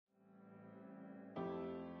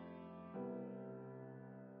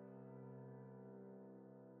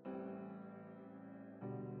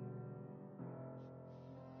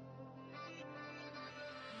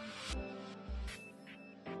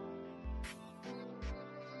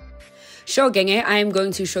Sure, Genge, I am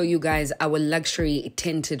going to show you guys our luxury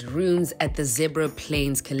tinted rooms at the Zebra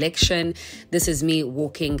Plains collection. This is me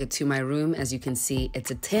walking to my room. As you can see,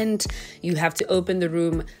 it's a tent. You have to open the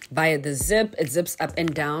room via the zip. It zips up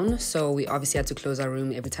and down, so we obviously had to close our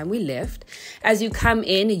room every time we left. As you come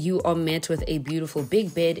in, you are met with a beautiful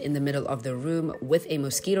big bed in the middle of the room with a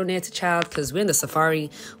mosquito net, child, because we're in the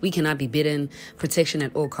safari. We cannot be bitten. Protection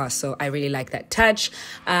at all costs, so I really like that touch.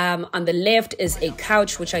 On the left is a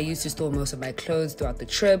couch, which I used to store most of my clothes throughout the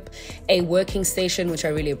trip. A working station, which I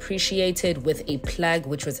really appreciated, with a plug,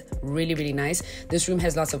 which was really, really nice. This room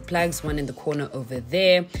has lots of plugs, one in the corner over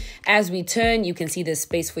there. As we turn, you can see there's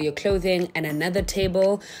space for your clothing and another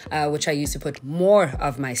table, which I used to put more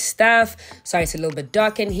of my stuff. Sorry, it's a little bit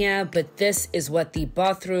dark in here, but this is what the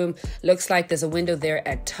bathroom looks like. There's a window there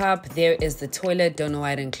at top. There is the toilet. Don't know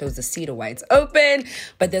why I didn't close the seat or why it's open,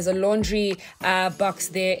 but there's a laundry box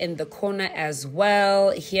there in the corner as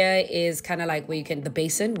well. Here is kind of like where you can, the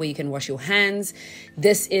basin where you can wash your hands.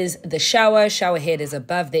 This is the shower. Shower head is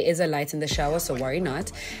above. There is a light in the shower, so worry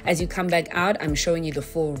not. As you come back out, I'm showing you the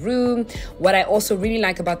full room. What I also really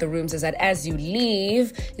like about the rooms is that as you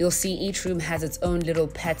leave, you'll see each room has its own little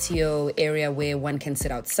patio area where one can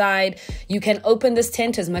sit outside. You can open this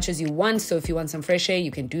tent as much as you want, so if you want some fresh air,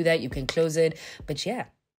 you can do that. You can close it, but yeah.